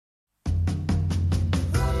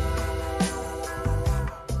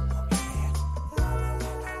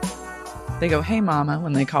They go, hey, mama,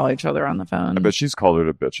 when they call each other on the phone. I bet she's called her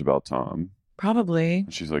a bitch about Tom. Probably.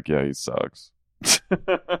 And she's like, yeah, he sucks.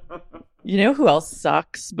 You know who else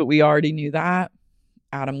sucks? But we already knew that.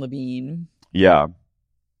 Adam Levine. Yeah.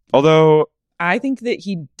 Although I think that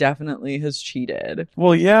he definitely has cheated.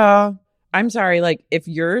 Well, yeah. I'm sorry. Like, if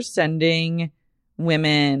you're sending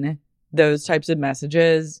women those types of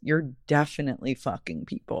messages, you're definitely fucking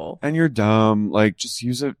people. And you're dumb. Like, just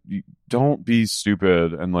use it. Don't be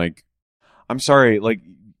stupid. And like, I'm sorry. Like,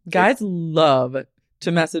 guys love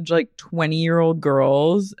to message like 20-year-old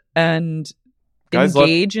girls and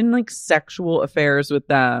engage in like sexual affairs with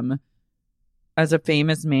them as a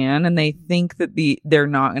famous man, and they think that they're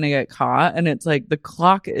not going to get caught, and it's like the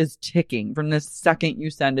clock is ticking from the second you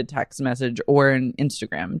send a text message or an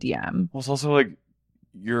Instagram DM. Well, it's also like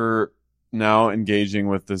you're now engaging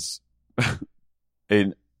with this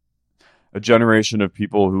a generation of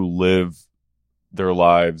people who live their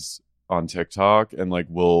lives on TikTok and like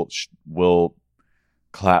will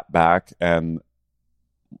clap back and,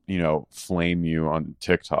 you know, flame you on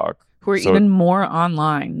TikTok. Who are even more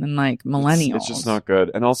online than like millennials. It's just not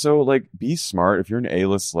good. And also, like, be smart. If you're an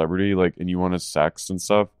A-list celebrity, like, and you want to sext and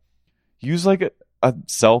stuff, use like a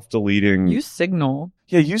self-deleting. Use Signal.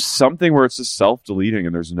 Yeah, use something where it's just self-deleting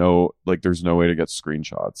and there's no way to get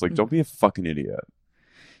screenshots. Like, don't be a fucking idiot.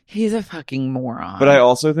 He's a fucking moron. But I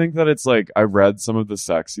also think that it's like, I read some of the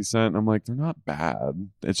sex he sent and I'm like, they're not bad.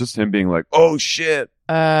 It's just him being like, oh shit.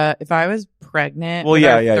 If I was pregnant with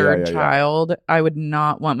our third child, I would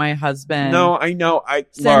not want my husband. No, I know.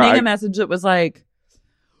 Sending a message that was like,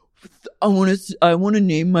 I want to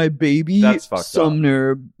name my baby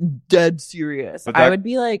Sumner. Dead serious. I would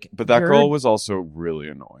be like, but that girl was also really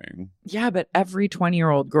annoying. Yeah, but every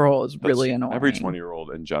 20-year-old girl is really annoying. Every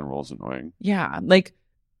 20-year-old in general is annoying. Yeah, like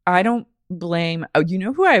I don't blame. Oh, you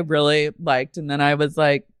know who I really liked, and then I was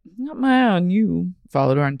like, not my own. You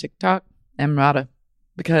followed her on TikTok, Emrata.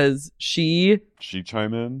 Because she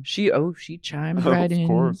chime in. She chimed right in. Of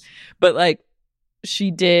course. But like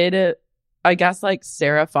she did, I guess like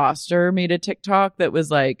Sarah Foster made a TikTok that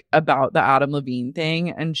was like about the Adam Levine thing,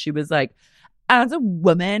 and she was like, as a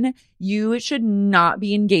woman, you should not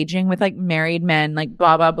be engaging with like married men, like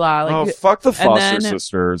blah blah blah. Like, fuck the Foster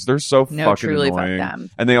sisters. They're so fucking truly annoying. Fuck them.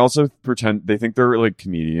 And they also pretend they think they're like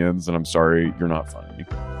comedians, and I'm sorry, you're not funny.